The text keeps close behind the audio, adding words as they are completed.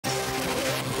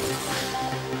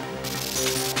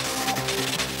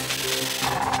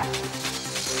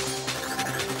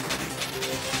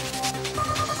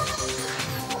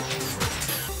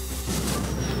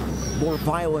More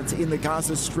violence in the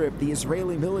Gaza Strip. The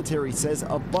Israeli military says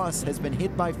a bus has been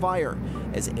hit by fire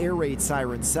as air raid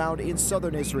sirens sound in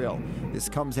southern Israel. This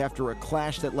comes after a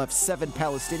clash that left 7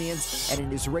 Palestinians and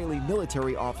an Israeli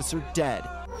military officer dead.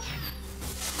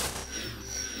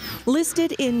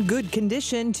 Listed in good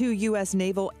condition, 2 U.S.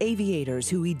 naval aviators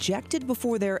who ejected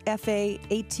before their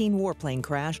FA-18 warplane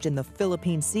crashed in the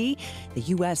Philippine Sea. The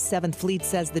U.S. 7th Fleet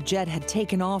says the jet had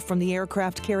taken off from the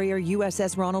aircraft carrier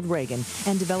USS Ronald Reagan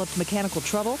and developed mechanical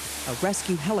trouble. A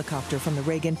rescue helicopter from the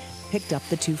Reagan picked up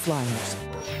the 2 flyers.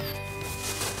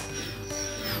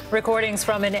 Recordings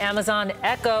from an Amazon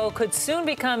Echo could soon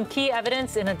become key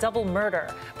evidence in a double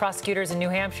murder. Prosecutors in New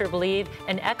Hampshire believe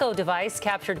an Echo device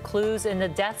captured clues in the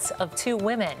deaths of 2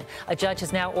 women. A judge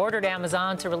has now ordered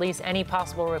Amazon to release any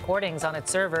possible recordings on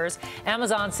its servers.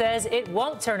 Amazon says it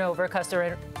won't turn over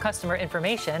customer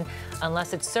information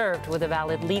unless it's served with a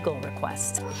valid legal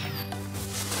request.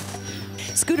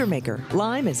 Scooter maker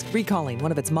Lime is recalling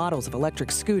one of its models of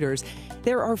electric scooters.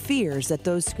 There are fears that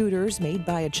those scooters made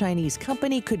by a Chinese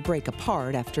company could break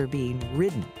apart after being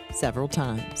ridden several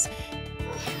times.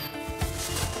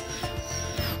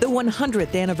 The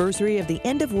 100th anniversary of the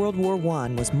end of World War I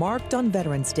was marked on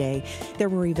Veterans Day. There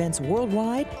were events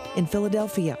worldwide. In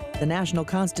Philadelphia, the National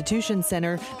Constitution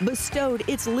Center bestowed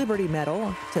its Liberty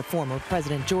Medal to former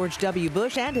President George W.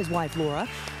 Bush and his wife, Laura.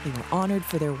 They were honored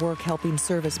for their work helping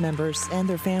service members and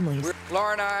their families.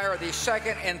 Laura and I are the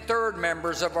 2nd and 3rd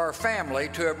members of our family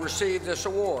to have received this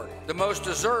award. The most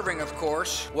deserving, of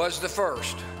course, was the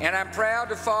first. And I'm proud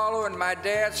to follow in my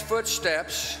dad's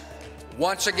footsteps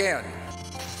once again.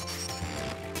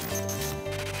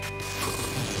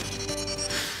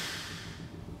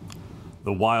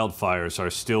 The wildfires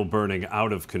are still burning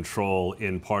out of control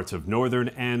in parts of northern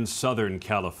and southern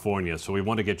California. So we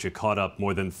want to get you caught up.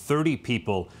 More than 30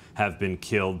 people have been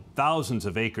killed. Thousands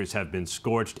of acres have been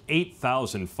scorched.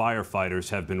 8,000 firefighters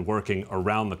have been working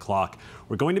around the clock.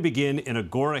 We're going to begin in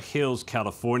Agora Hills,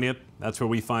 California. That's where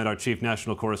we find our chief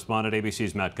national correspondent,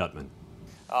 ABC's Matt Gutman.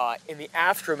 In the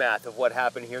aftermath of what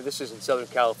happened here, this is in Southern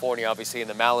California, obviously in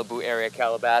the Malibu area,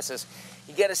 Calabasas,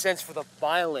 you get a sense for the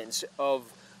violence of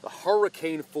the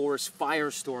hurricane force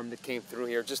firestorm that came through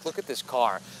here. Just look at this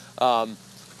car.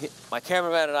 My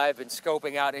cameraman and I have been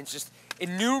scoping out in just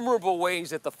innumerable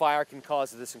ways that the fire can cause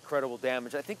this incredible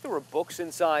damage. I think there were books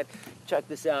inside. Check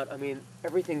this out. I mean,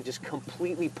 everything just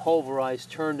completely pulverized,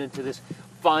 turned into this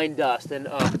fine dust. And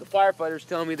the firefighters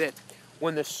tell me that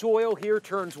when the soil here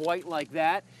turns white like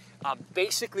that,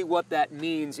 basically what that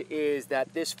means is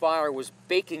that this fire was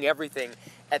baking everything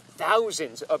at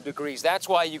thousands of degrees. That's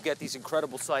why you get these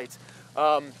incredible sights.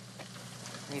 When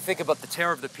you think about the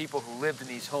terror of the people who lived in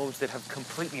these homes that have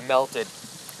completely melted.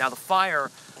 Now the fire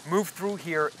moved through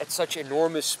here at such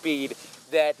enormous speed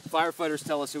that firefighters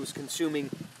tell us it was consuming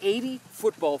 80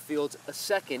 football fields a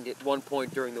second at one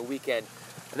point during the weekend.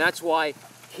 And that's why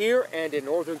here and in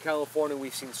Northern California,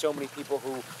 we've seen so many people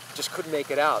who just couldn't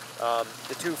make it out.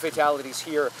 The 2 fatalities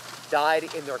here died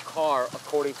in their car,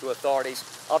 according to authorities.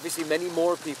 Obviously, many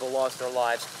more people lost their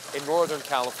lives in Northern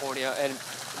California, and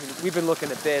I mean, we've been looking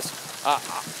at this.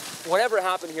 Whatever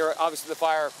happened here, obviously the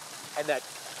fire and that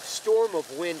storm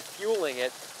of wind fueling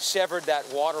it severed that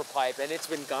water pipe, and it's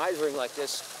been geysering like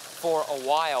this for a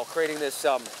while, creating this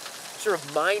sort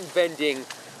of mind-bending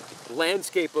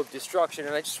landscape of destruction.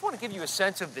 And I just want to give you a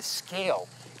sense of the scale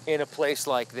in a place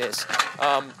like this.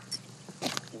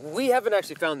 We haven't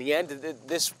actually found the end.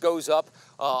 This goes up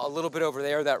a little bit over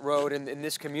there, that road, and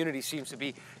this community seems to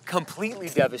be completely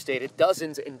devastated.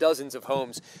 Dozens and dozens of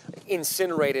homes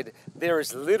incinerated. There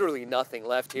is literally nothing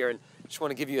left here. And I just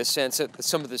want to give you a sense of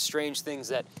some of the strange things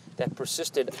that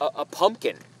persisted. A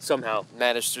pumpkin somehow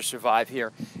managed to survive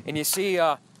here. And you see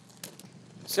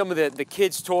some of the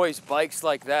kids' toys, bikes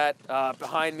like that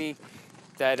behind me,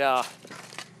 that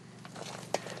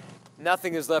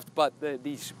nothing is left but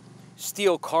these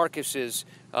steel carcasses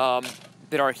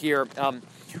that are here.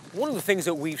 One of the things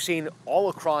that we've seen all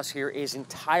across here is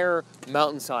entire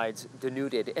mountainsides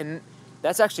denuded, and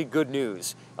that's actually good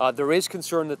news. There is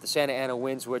concern that the Santa Ana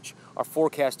winds, which are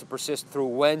forecast to persist through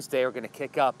Wednesday, are going to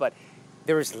kick up, but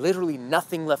there is literally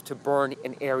nothing left to burn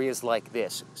in areas like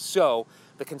this. So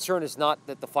the concern is not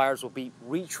that the fires will be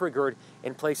re-triggered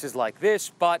in places like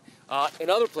this, but in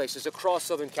other places across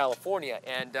Southern California.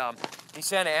 And the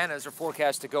Santa Anas are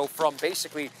forecast to go from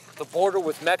basically the border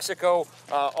with Mexico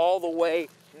all the way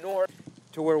north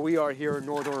to where we are here in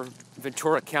northern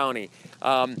Ventura County.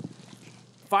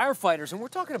 Firefighters, and we're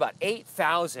talking about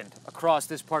 8,000 across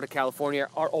this part of California,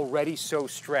 are already so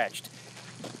stretched.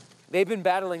 They've been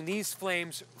battling these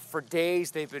flames for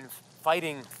days. They've been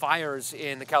fighting fires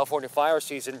in the California fire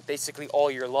season basically all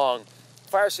year long.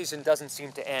 Fire season doesn't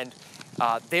seem to end.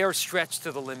 They are stretched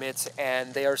to the limits,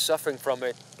 and they are suffering from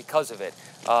it because of it.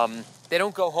 They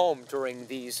don't go home during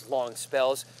these long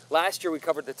spells. Last year we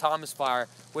covered the Thomas Fire,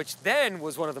 which then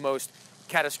was one of the most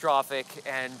catastrophic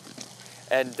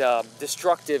and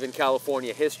destructive in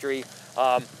California history.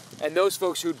 And those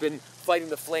folks who'd been fighting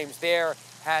the flames there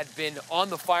had been on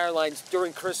the fire lines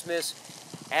during Christmas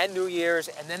and New Year's,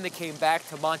 and then they came back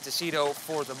to Montecito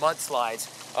for the mudslides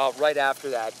right after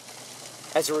that.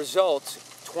 As a result,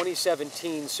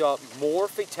 2017 saw more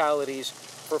fatalities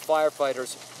for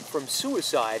firefighters from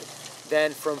suicide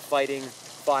than from fighting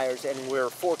fires, and we're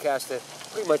forecast to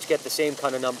pretty much get the same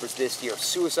kind of numbers this year.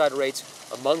 Suicide rates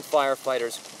among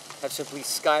firefighters have simply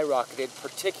skyrocketed,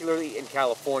 particularly in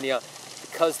California,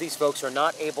 because these folks are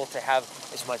not able to have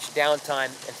as much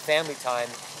downtime and family time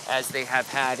as they have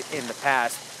had in the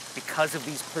past because of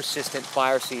these persistent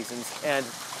fire seasons. And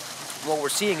what we're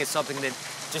seeing is something that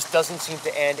just doesn't seem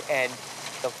to end, and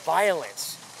the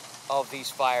violence of these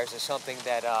fires is something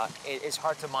that is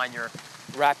hard to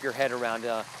wrap your head around,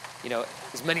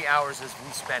 as many hours as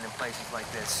we spend in places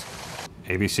like this.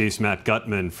 ABC's Matt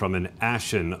Gutman from an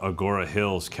ashen Agora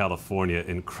Hills, California.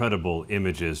 Incredible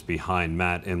images behind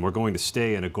Matt. And we're going to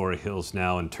stay in Agora Hills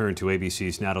now and turn to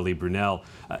ABC's Natalie Brunell.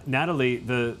 Natalie,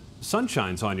 the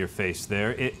sunshine's on your face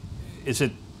there. Is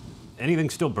it anything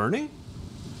still burning?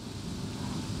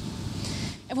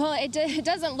 Well, it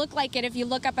doesn't look like it if you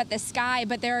look up at the sky,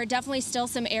 but there are definitely still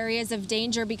some areas of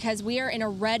danger because we are in a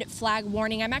red flag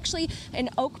warning. I'm actually in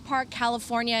Oak Park,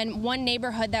 California, in one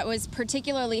neighborhood that was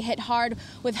particularly hit hard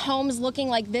with homes looking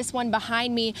like this one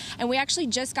behind me. And we actually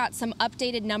just got some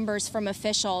updated numbers from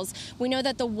officials. We know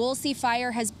that the Woolsey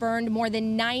fire has burned more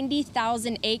than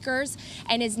 90,000 acres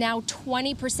and is now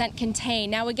 20%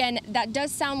 contained. Now, again, that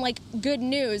does sound like good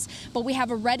news, but we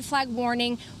have a red flag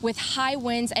warning with high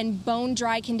winds and bone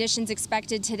dry conditions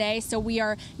expected today, so we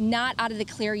are not out of the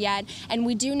clear yet. And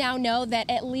we do now know that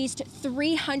at least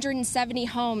 370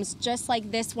 homes just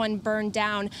like this one burned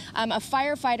down. A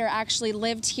firefighter actually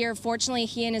lived here. Fortunately,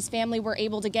 he and his family were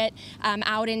able to get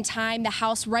out in time. The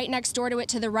house right next door to it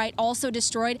to the right also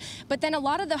destroyed, but then a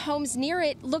lot of the homes near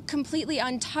it look completely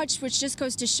untouched, which just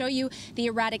goes to show you the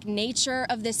erratic nature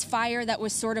of this fire that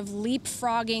was sort of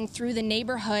leapfrogging through the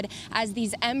neighborhood as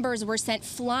these embers were sent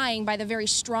flying by the very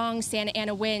strong Santa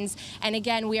Ana winds. And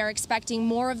again, we are expecting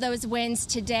more of those winds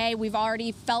today. We've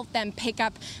already felt them pick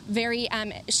up very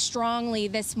strongly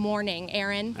this morning,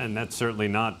 Aaron. And that's certainly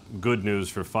not good news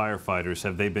for firefighters.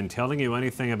 Have they been telling you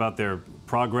anything about their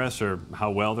progress or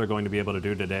how well they're going to be able to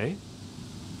do today?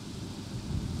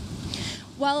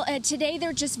 Well, today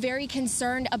they're just very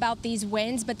concerned about these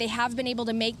winds, but they have been able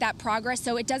to make that progress.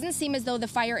 So it doesn't seem as though the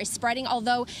fire is spreading,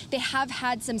 although they have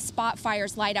had some spot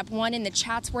fires light up, one in the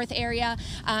Chatsworth area.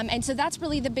 And so that's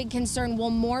really the big concern. Will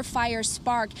more fires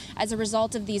spark as a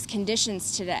result of these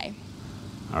conditions today?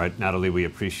 All right, Natalie, we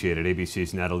appreciate it.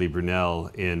 ABC's Natalie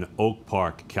Brunell in Oak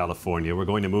Park, California. We're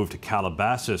going to move to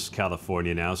Calabasas,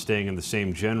 California now, staying in the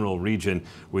same general region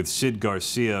with Sid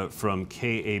Garcia from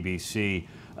KABC.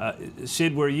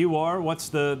 Sid, where you are, what's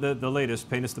the latest?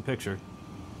 Paint us the picture.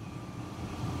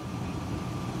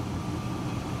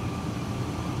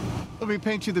 Let me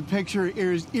paint you the picture. It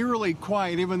is eerily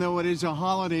quiet, even though it is a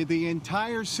holiday. The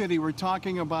entire city, we're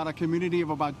talking about a community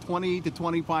of about 20 to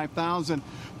 25,000.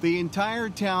 The entire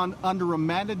town under a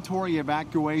mandatory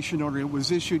evacuation order. It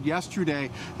was issued yesterday.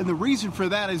 And the reason for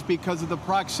that is because of the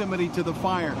proximity to the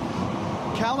fire.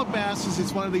 Calabasas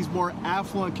is one of these more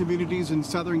affluent communities in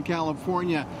Southern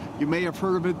California. You may have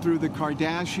heard of it through the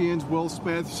Kardashians, Will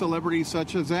Smith, celebrities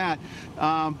such as that.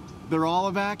 They're all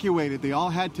evacuated. They all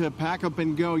had to pack up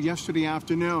and go yesterday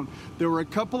afternoon. There were a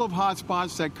couple of hot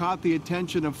spots that caught the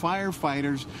attention of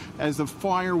firefighters as the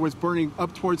fire was burning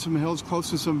up towards some hills close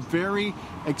to some very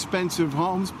expensive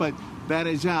homes, but that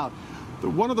is out.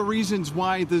 One of the reasons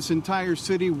why this entire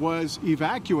city was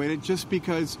evacuated, just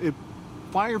because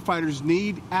firefighters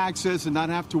need access and not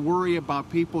have to worry about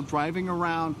people driving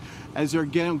around as they're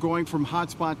going from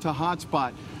hotspot to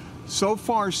hotspot. So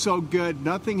far, so good.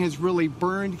 Nothing has really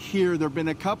burned here. There have been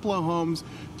a couple of homes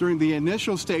during the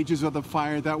initial stages of the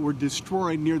fire that were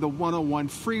destroyed near the 101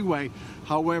 freeway.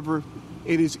 However,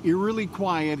 it is eerily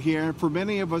quiet here. For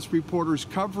many of us reporters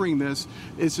covering this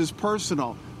is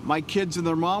personal. My kids and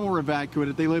their mom were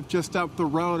evacuated. They live just up the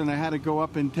road, and I had to go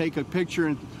up and take a picture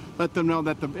and let them know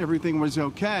that everything was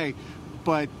okay.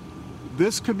 But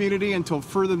this community, until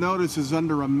further notice, is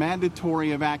under a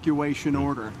mandatory evacuation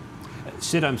order.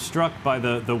 Sid, I'm struck by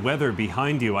the weather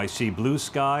behind you. I see blue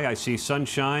sky, I see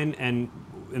sunshine, and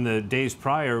in the days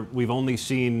prior, we've only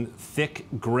seen thick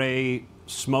gray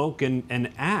smoke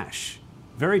and ash.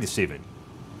 Very deceiving.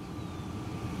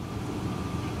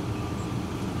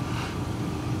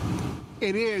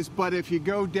 It is, but if you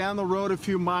go down the road a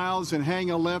few miles and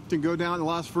hang a left and go down to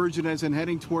Las Virgenes and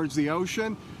heading towards the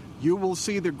ocean, you will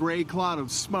see the gray cloud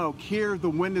of smoke. Here, the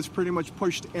wind has pretty much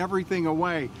pushed everything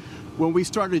away. When we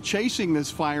started chasing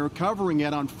this fire, covering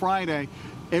it on Friday,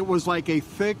 it was like a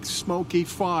thick, smoky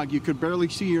fog. You could barely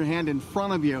see your hand in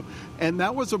front of you. And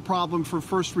that was a problem for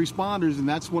first responders, and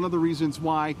that's one of the reasons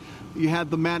why you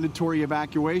had the mandatory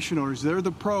evacuation orders. They're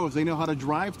the pros. They know how to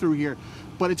drive through here.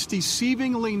 But it's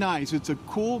deceivingly nice. It's a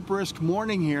cool, brisk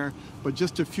morning here, but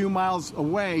just a few miles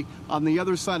away on the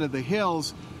other side of the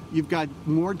hills, you've got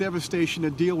more devastation to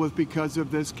deal with because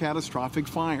of this catastrophic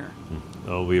fire.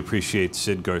 Oh, we appreciate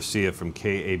Sid Garcia from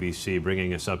KABC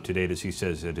bringing us up to date. As he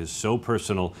says, it is so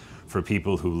personal for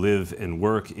people who live and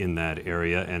work in that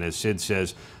area. And as Sid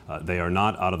says, they are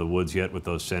not out of the woods yet with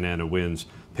those Santa Ana winds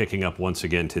picking up once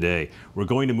again today. We're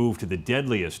going to move to the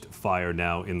deadliest fire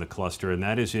now in the cluster, and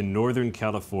that is in Northern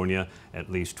California.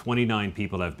 At least 29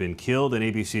 people have been killed, and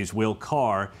ABC's Will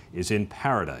Carr is in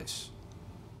Paradise.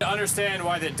 To understand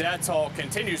why the death toll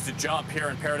continues to jump here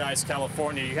in Paradise,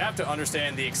 California, you have to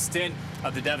understand the extent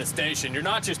of the devastation. You're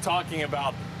not just talking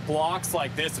about blocks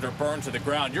like this that are burned to the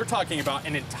ground. You're talking about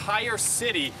an entire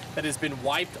city that has been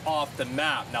wiped off the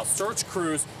map. Now, search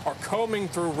crews are combing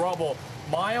through rubble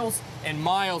miles and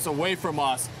miles away from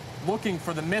us looking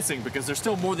for the missing, because there's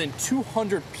still more than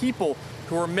 200 people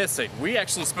who are missing. We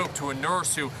actually spoke to a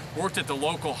nurse who worked at the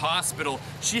local hospital.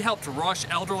 She helped rush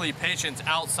elderly patients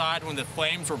outside when the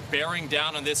flames were bearing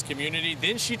down on this community.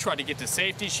 Then she tried to get to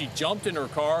safety. She jumped in her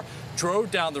car,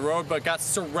 drove down the road, but got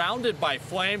surrounded by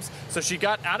flames. So she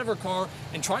got out of her car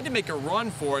and tried to make a run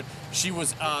for it. She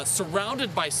was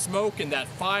surrounded by smoke and that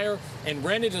fire and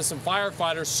ran into some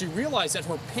firefighters. She realized that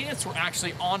her pants were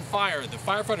actually on fire. The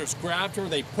firefighters grabbed her.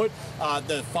 They put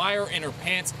the fire in her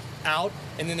pants out,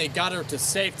 and then they got her to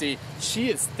safety. She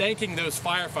is thanking those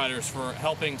firefighters for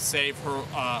helping save her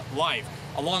life.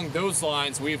 Along those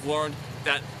lines, we've learned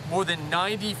that more than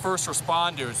 90 first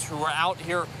responders who are out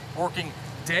here working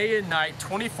day and night,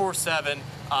 24/7,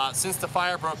 since the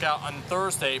fire broke out on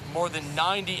Thursday, more than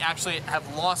 90 actually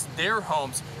have lost their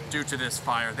homes due to this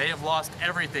fire. They have lost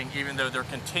everything, even though they're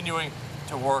continuing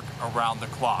to work around the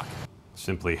clock.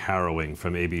 Simply harrowing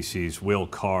from ABC's Will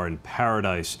Carr in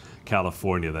Paradise,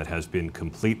 California, that has been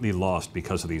completely lost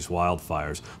because of these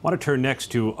wildfires. I want to turn next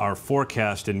to our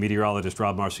forecast, and meteorologist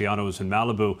Rob Marciano is in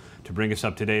Malibu to bring us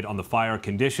up to date on the fire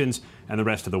conditions and the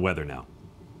rest of the weather now.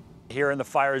 Here in the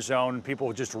fire zone,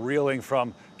 people just reeling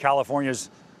from California's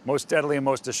most deadly and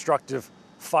most destructive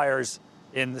fires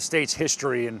in the state's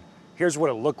history. And here's what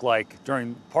it looked like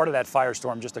during part of that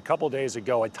firestorm just a couple days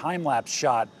ago. A time-lapse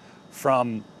shot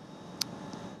from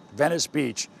Venice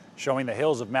Beach showing the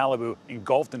hills of Malibu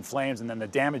engulfed in flames, and then the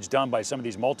damage done by some of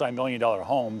these multi-million-dollar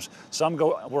homes. Some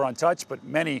were untouched, but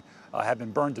many have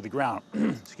been burned to the ground.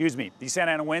 Excuse me. These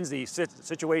Santa Ana winds, the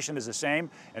situation is the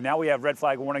same, and now we have red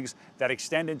flag warnings that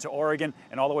extend into Oregon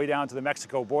and all the way down to the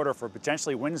Mexico border for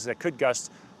potentially winds that could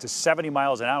gust to 70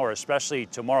 miles an hour, especially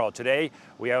tomorrow. Today,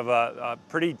 we have a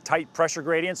pretty tight pressure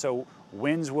gradient, so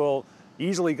winds will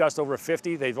easily gust over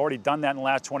 50. They've already done that in the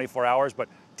last 24 hours, but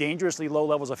dangerously low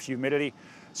levels of humidity.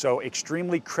 So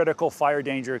extremely critical fire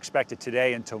danger expected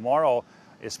today and tomorrow,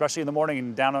 especially in the morning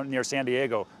and down near San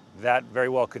Diego. That very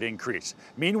well could increase.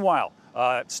 Meanwhile,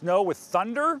 snow with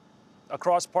thunder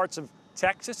across parts of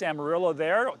Texas, Amarillo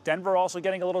there. Denver also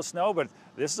getting a little snow, but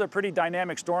this is a pretty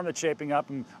dynamic storm that's shaping up,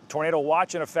 and tornado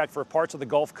watch in effect for parts of the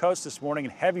Gulf Coast this morning,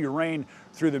 and heavy rain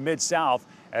through the Mid-South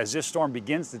as this storm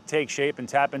begins to take shape and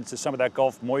tap into some of that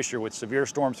Gulf moisture, with severe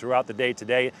storms throughout the day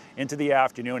today into the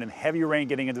afternoon, and heavy rain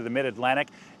getting into the Mid-Atlantic,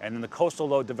 and then the coastal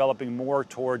low developing more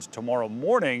towards tomorrow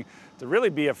morning to really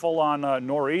be a full-on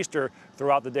nor'easter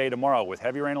throughout the day tomorrow, with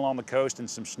heavy rain along the coast and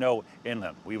some snow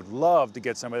inland. We would love to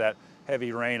get some of that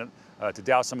heavy rain to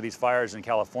douse some of these fires in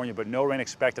California, but no rain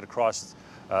expected across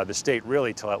the state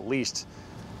really till at least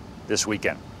this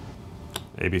weekend.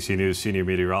 ABC News senior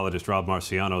meteorologist Rob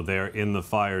Marciano there in the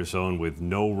fire zone with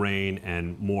no rain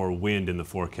and more wind in the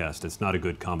forecast. It's not a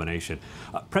good combination.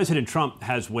 President Trump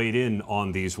has weighed in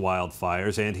on these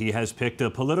wildfires, and he has picked a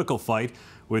political fight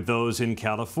with those in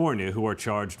California who are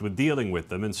charged with dealing with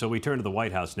them. And so we turn to the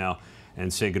White House now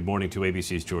and say good morning to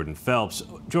ABC's Jordan Phelps.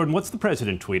 Jordan, what's the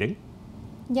president tweeting?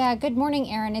 Yeah, good morning,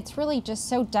 Aaron. It's really just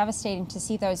so devastating to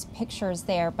see those pictures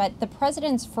there. But the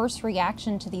president's first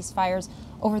reaction to these fires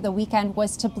over the weekend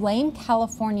was to blame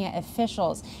California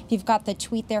officials. If you've got the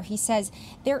tweet there, he says,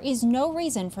 "There is no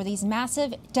reason for these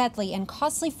massive, deadly, and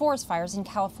costly forest fires in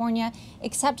California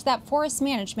except that forest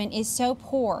management is so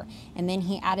poor." And then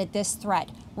he added this threat: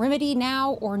 "Remedy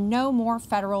now or no more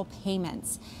federal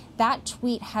payments." That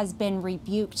tweet has been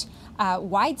rebuked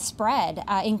widespread,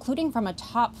 including from a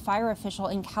top fire official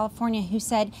in California who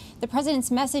said the president's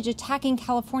message attacking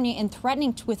California and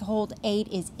threatening to withhold aid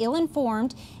is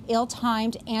ill-informed,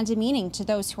 ill-timed, and demeaning to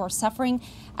those who are suffering,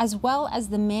 as well as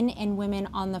the men and women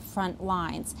on the front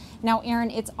lines. Now,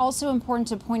 Aaron, it's also important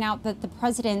to point out that the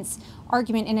president's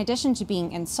argument, in addition to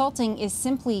being insulting, is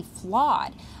simply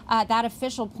flawed. That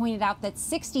official pointed out that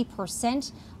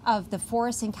 60% of the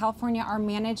forests in California are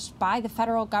managed by the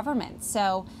federal government.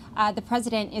 So the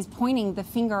president is pointing the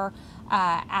finger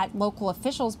at local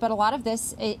officials, but a lot of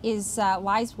this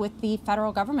lies with the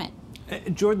federal government.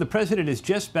 Jordan, the president is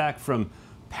just back from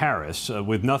Paris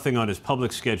with nothing on his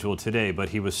public schedule today, but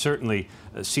he was certainly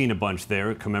seen a bunch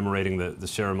there commemorating the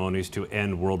ceremonies to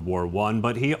end World War I.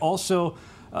 But he also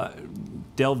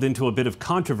delved into a bit of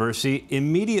controversy,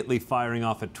 immediately firing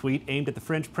off a tweet aimed at the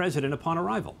French president upon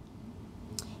arrival.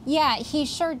 Yeah, he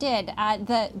sure did.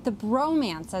 The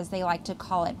bromance, as they like to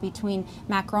call it, between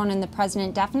Macron and the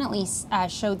president definitely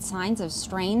showed signs of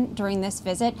strain during this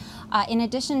visit. In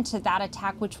addition to that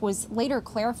attack, which was later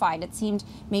clarified, it seemed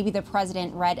maybe the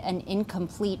president read an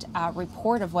incomplete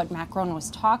report of what Macron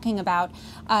was talking about.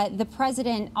 The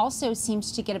president also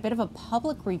seems to get a bit of a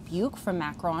public rebuke from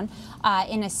Macron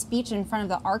in a speech in front of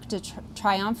the Arc de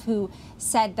Triomphe, who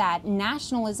said that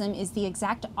nationalism is the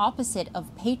exact opposite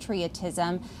of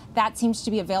patriotism. That seems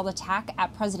to be a veiled attack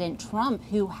at President Trump,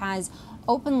 who has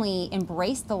openly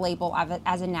embraced the label of it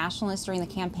as a nationalist during the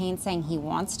campaign, saying he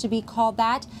wants to be called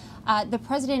that. The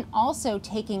president also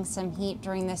taking some heat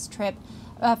during this trip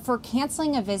for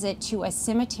canceling a visit to a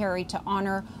cemetery to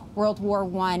honor World War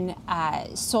I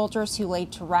soldiers who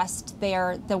laid to rest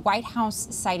there. The White House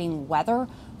citing weather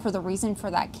for the reason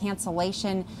for that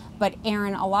cancellation. But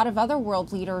Aaron, a lot of other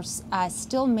world leaders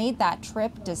still made that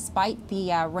trip despite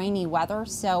the rainy weather.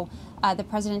 So the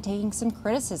president taking some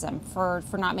criticism for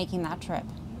not making that trip.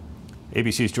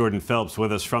 ABC's Jordan Phelps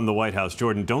with us from the White House.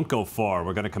 Jordan, don't go far.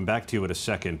 We're going to come back to you in a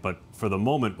second. But for the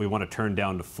moment, we want to turn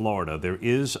down to Florida. There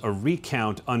is a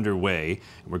recount underway.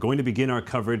 And we're going to begin our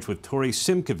coverage with Tori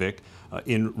Simkovic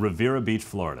in Riviera Beach,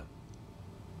 Florida.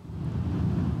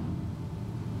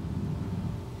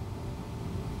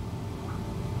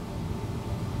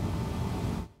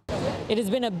 It has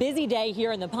been a busy day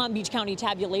here in the Palm Beach County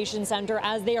Tabulation Center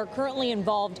as they are currently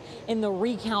involved in the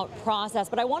recount process.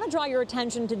 But I want to draw your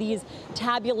attention to these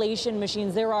tabulation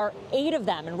machines. There are 8 of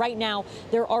them, and right now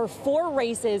there are 4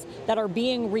 races that are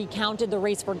being recounted: the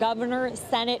race for governor,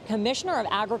 Senate, Commissioner of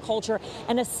Agriculture,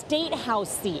 and a state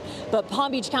house seat. But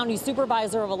Palm Beach County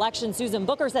Supervisor of Elections Susan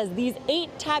Booker says these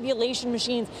 8 tabulation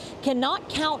machines cannot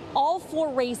count all 4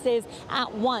 races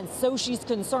at once. So she's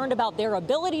concerned about their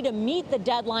ability to meet the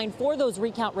deadline for those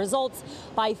recount results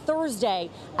by Thursday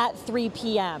at 3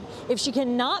 p.m. If she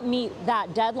cannot meet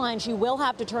that deadline, she will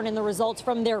have to turn in the results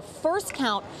from their first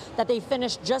count that they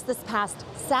finished just this past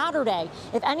Saturday.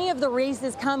 If any of the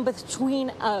races come between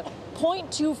a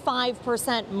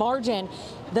 0.25% margin,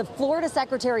 the Florida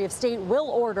Secretary of State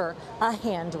will order a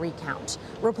hand recount.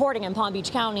 Reporting in Palm Beach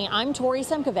County, I'm Tori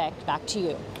Simkovic. Back to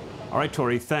you. All right,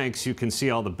 Tori, thanks. You can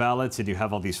see all the ballots and you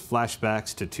have all these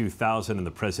flashbacks to 2000 in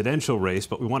the presidential race,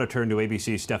 but we want to turn to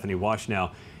ABC's Stephanie Wash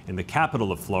now in the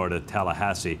capital of Florida,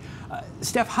 Tallahassee.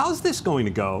 Steph, how's this going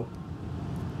to go?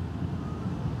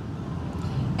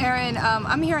 Aaron,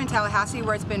 I'm here in Tallahassee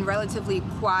where it's been relatively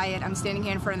quiet. I'm standing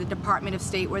here in front of the Department of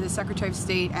State where the Secretary of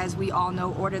State, as we all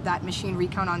know, ordered that machine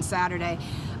recount on Saturday.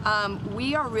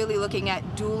 We are really looking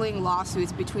at dueling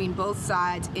lawsuits between both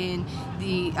sides in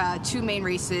the 2 main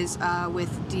races with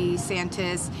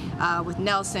DeSantis, with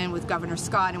Nelson, with Governor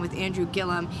Scott, and with Andrew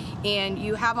Gillum. And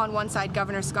you have on one side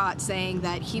Governor Scott saying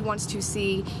that he wants to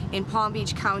see in Palm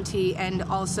Beach County and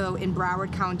also in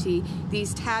Broward County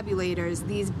these tabulators,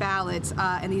 these ballots,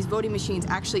 and these voting machines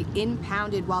actually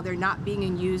impounded while they're not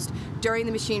being used during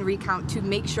the machine recount to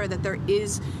make sure that there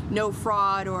is no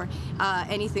fraud or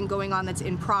anything going on that's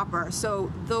improper.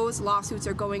 So those lawsuits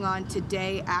are going on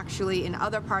today actually in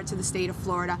other parts of the state of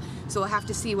Florida. So we'll have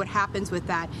to see what happens with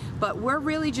that. But we're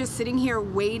really just sitting here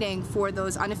waiting for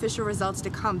those unofficial results to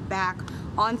come back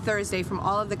on Thursday from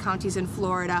all of the counties in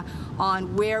Florida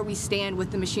on where we stand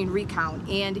with the machine recount.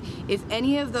 And if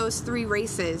any of those 3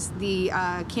 races, the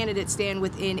candidates stand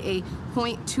within a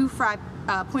 0.25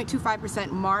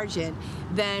 0.25% margin,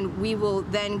 then we will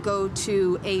then go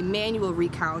to a manual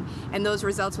recount, and those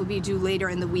results will be due later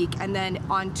in the week. And then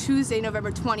on Tuesday,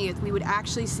 November 20th, we would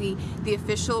actually see the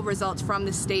official results from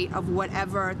the state of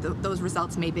whatever those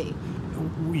results may be.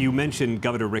 You mentioned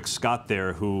Governor Rick Scott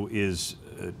there, who is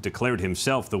declared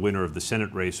himself the winner of the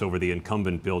Senate race over the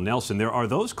incumbent Bill Nelson. There are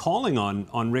those calling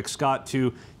on Rick Scott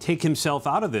to take himself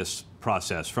out of this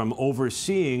process from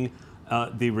overseeing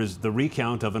the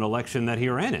recount of an election that he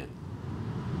ran in.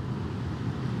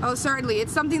 Oh, certainly.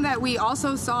 It's something that we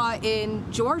also saw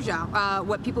in Georgia,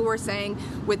 what people were saying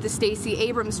with the Stacey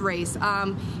Abrams race.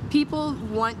 People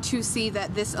want to see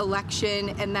that this election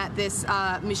and that this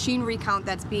machine recount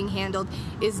that's being handled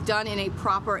is done in a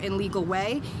proper and legal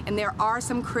way. And there are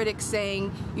some critics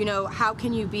saying, you know, how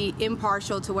can you be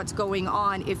impartial to what's going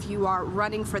on if you are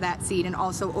running for that seat and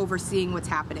also overseeing what's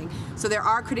happening? So there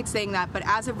are critics saying that. But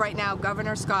as of right now,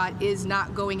 Governor Scott is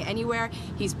not going anywhere.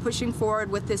 He's pushing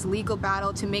forward with this legal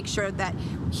battle to make sure that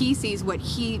he sees what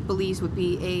he believes would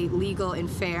be a legal and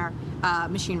fair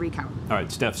machine recount. All right,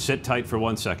 Steph, sit tight for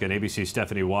 1 second. ABC's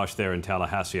Stephanie Wash there in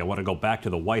Tallahassee. I want to go back to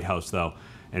the White House, though,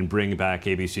 and bring back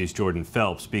ABC's Jordan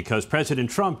Phelps, because President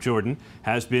Trump, Jordan,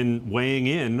 has been weighing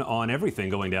in on everything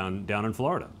going down in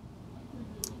Florida.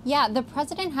 Yeah, the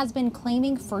president has been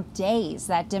claiming for days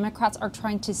that Democrats are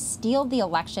trying to steal the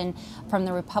election from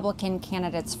the Republican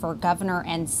candidates for governor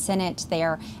and Senate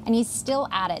there, and he's still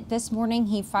at it. This morning,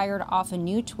 he fired off a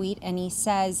new tweet, and he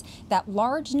says that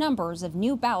large numbers of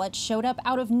new ballots showed up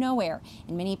out of nowhere,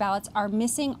 and many ballots are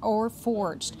missing or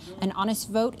forged. An honest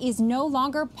vote is no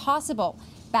longer possible.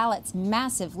 Ballots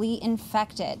massively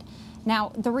infected.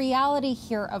 Now, the reality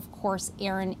here, of course,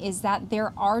 Aaron, is that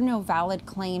there are no valid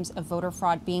claims of voter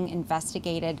fraud being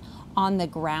investigated on the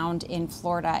ground in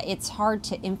Florida. It's hard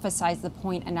to emphasize the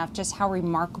point enough just how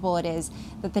remarkable it is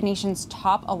that the nation's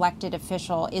top elected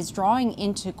official is drawing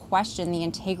into question the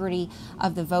integrity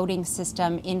of the voting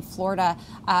system in Florida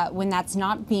when that's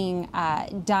not being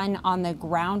done on the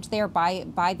ground there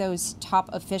by those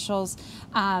top officials.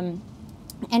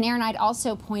 And Aaron, I'd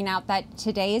also point out that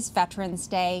today is Veterans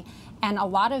Day, and a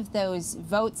lot of those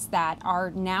votes that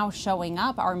are now showing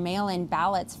up are mail-in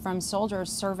ballots from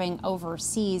soldiers serving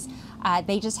overseas.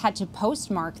 They just had to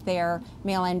postmark their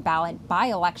mail-in ballot by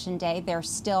Election Day. They're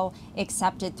still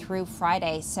accepted through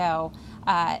Friday. So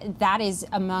that is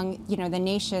among, the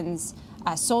nation's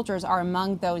soldiers are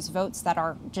among those votes that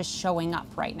are just showing up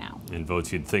right now. And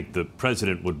votes you'd think the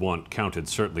president would want counted,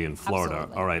 certainly in Florida.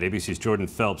 Absolutely. All right, ABC's Jordan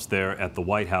Phelps there at the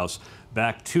White House.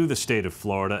 Back to the state of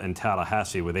Florida and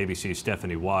Tallahassee with ABC's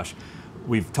Stephanie Wash.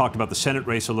 We've talked about the Senate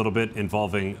race a little bit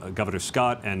involving Governor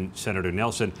Scott and Senator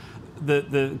Nelson.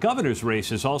 The governor's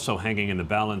race is also hanging in the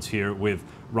balance here with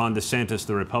Ron DeSantis,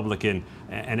 the Republican,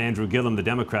 and Andrew Gillum, the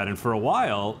Democrat. And for a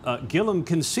while, Gillum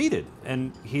conceded,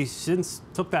 and he since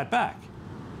took that back.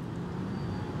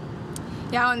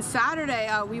 Yeah, on Saturday,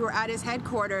 we were at his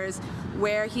headquarters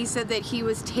where he said that he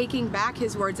was taking back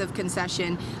his words of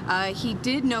concession. He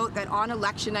did note that on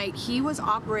election night, he was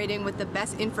operating with the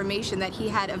best information that he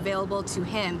had available to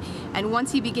him. And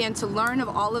once he began to learn of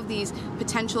all of these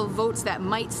potential votes that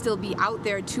might still be out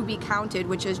there to be counted,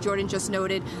 which, as Jordan just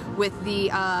noted, with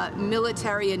the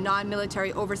military and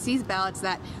non-military overseas ballots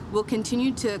that will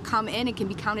continue to come in and can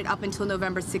be counted up until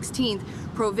November 16th,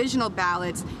 provisional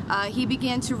ballots, he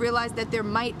began to realize that there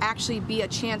might actually be a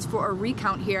chance for a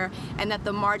recount here, and that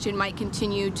the margin might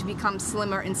continue to become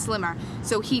slimmer and slimmer.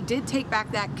 So he did take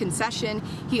back that concession.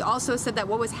 He also said that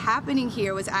what was happening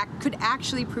here could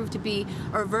actually prove to be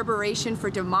a reverberation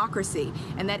for democracy,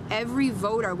 and that every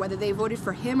voter, whether they voted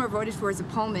for him or voted for his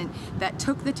opponent, that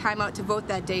took the time out to vote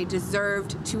that day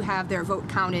deserved to have their vote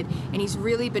counted, and he's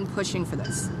really been pushing for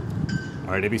this.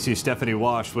 All right, ABC's Stephanie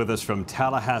Wash with us from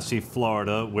Tallahassee,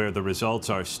 Florida, where the results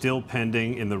are still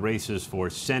pending in the races for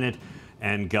Senate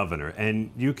and governor.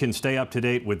 And you can stay up to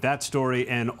date with that story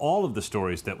and all of the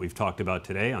stories that we've talked about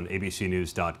today on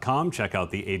abcnews.com. Check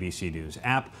out the ABC News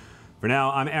app. For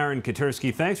now, I'm Aaron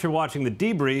Katersky. Thanks for watching The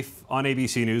Debrief on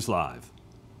ABC News Live.